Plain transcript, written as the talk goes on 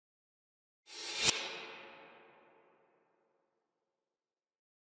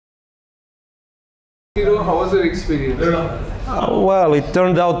Miro, how was your experience? Well, it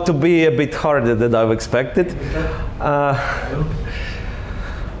turned out to be a bit harder than I've expected.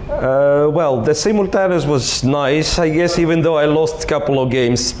 Well, the simultaneous was nice, I guess, even though I lost a couple of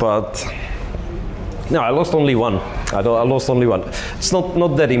games, but no, I lost only one. I lost only one. It's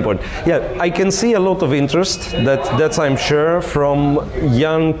not that important. Yeah, I can see a lot of interest, that's I'm sure, from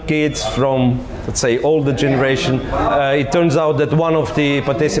young kids, from, let's say, older generation. It turns out that one of the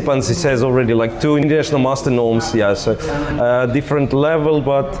participants has already like 2 international master norms, yeah, so different level,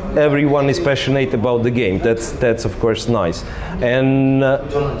 but everyone is passionate about the game. That's of course nice. And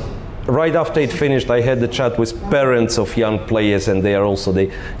right after it finished, I had the chat with parents of young players, and they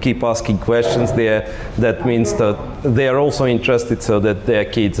keep asking questions there. That means that they are also interested, so that their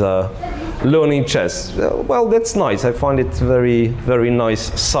kids are learning chess. Well, that's nice. I find it very, very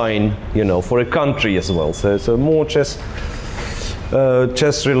nice sign, you know, for a country as well. So more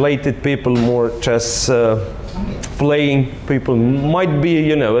chess-related people, more chess playing people might be,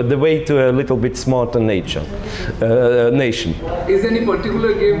 you know, the way to a little bit smarter nation. Is there any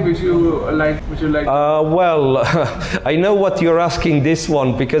particular game which you like? Well, I know what you're asking this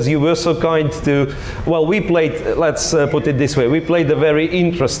one, because you were so kind to. Well, we played. Let's put it this way: we played a very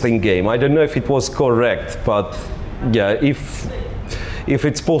interesting game. I don't know if it was correct, but yeah, if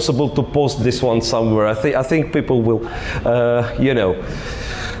it's possible to post this one somewhere, I think people will, you know.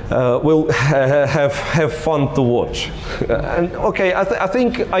 Will have fun to watch. And okay, I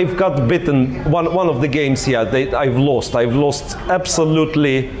think I've got bitten one of the games here that I've lost. I've lost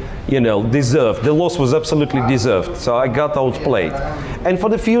absolutely, you know, deserved. The loss was absolutely deserved. So I got outplayed. And for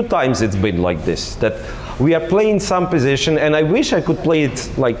the few times it's been like this, that we are playing some position, and I wish I could play it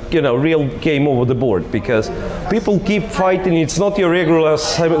like, you know, real game over the board, because people keep fighting. It's not your regular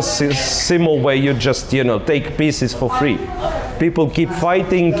simul where you just, you know, take pieces for free. People keep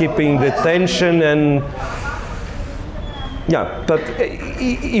fighting, keeping the tension, and yeah, but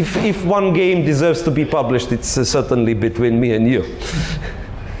if one game deserves to be published, it's certainly between me and you.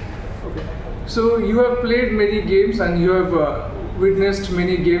 Okay. So you have played many games, and you have witnessed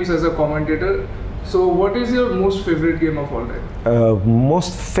many games as a commentator. So what is your most favorite game of all time?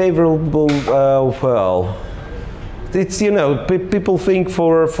 Most favorable, well, it's, you know, people think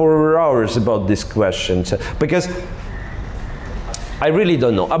for hours about this question, because I really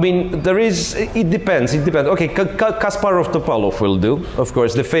don't know. I mean, it depends. Okay, Kasparov-Topalov will do, of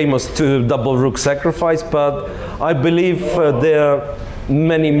course, the famous double rook sacrifice, but I believe there are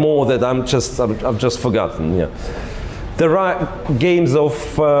many more that I've just forgotten, yeah. There are games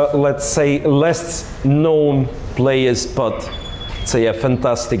of, let's say, less known players, but say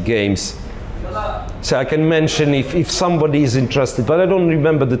fantastic games. So I can mention if somebody is interested, but I don't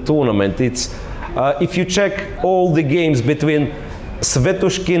remember the tournament. It's if you check all the games between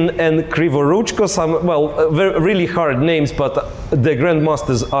Svetushkin and Krivoruchko, some, well, really hard names, but the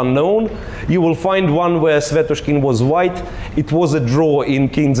grandmasters are known. You will find one where Svetushkin was white. It was a draw in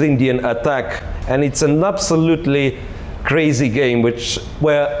King's Indian attack, and it's an absolutely crazy game,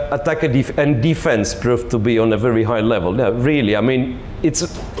 where attack and defense proved to be on a very high level. Yeah, really, I mean, it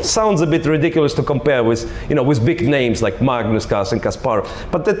sounds a bit ridiculous to compare with, you know, with big names like Magnus Carlsen and Kasparov,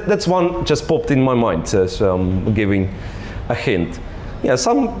 but that's one just popped in my mind, so I'm giving a hint. Yeah,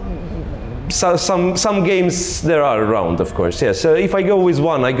 some games there are around, of course. Yeah, so if I go with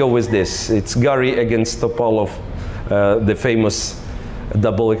one, I go with this. It's Gary against Topalov, the famous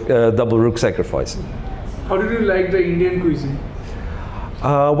double rook sacrifice. How did you like the Indian cuisine?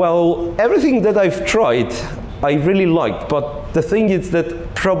 Well, everything that I've tried, I really liked, but the thing is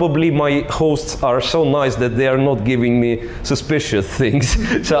that probably my hosts are so nice that they are not giving me suspicious things.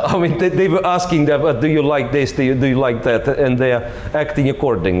 So, I mean, they were asking them, do you like this, do you like that, and they are acting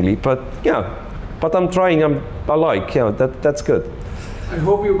accordingly. But yeah, but I'm trying, I like, yeah, that's good. I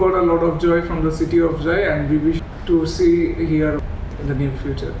hope you got a lot of joy from the city of Joy, and we wish to see here in the near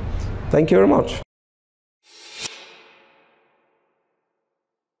future. Thank you very much.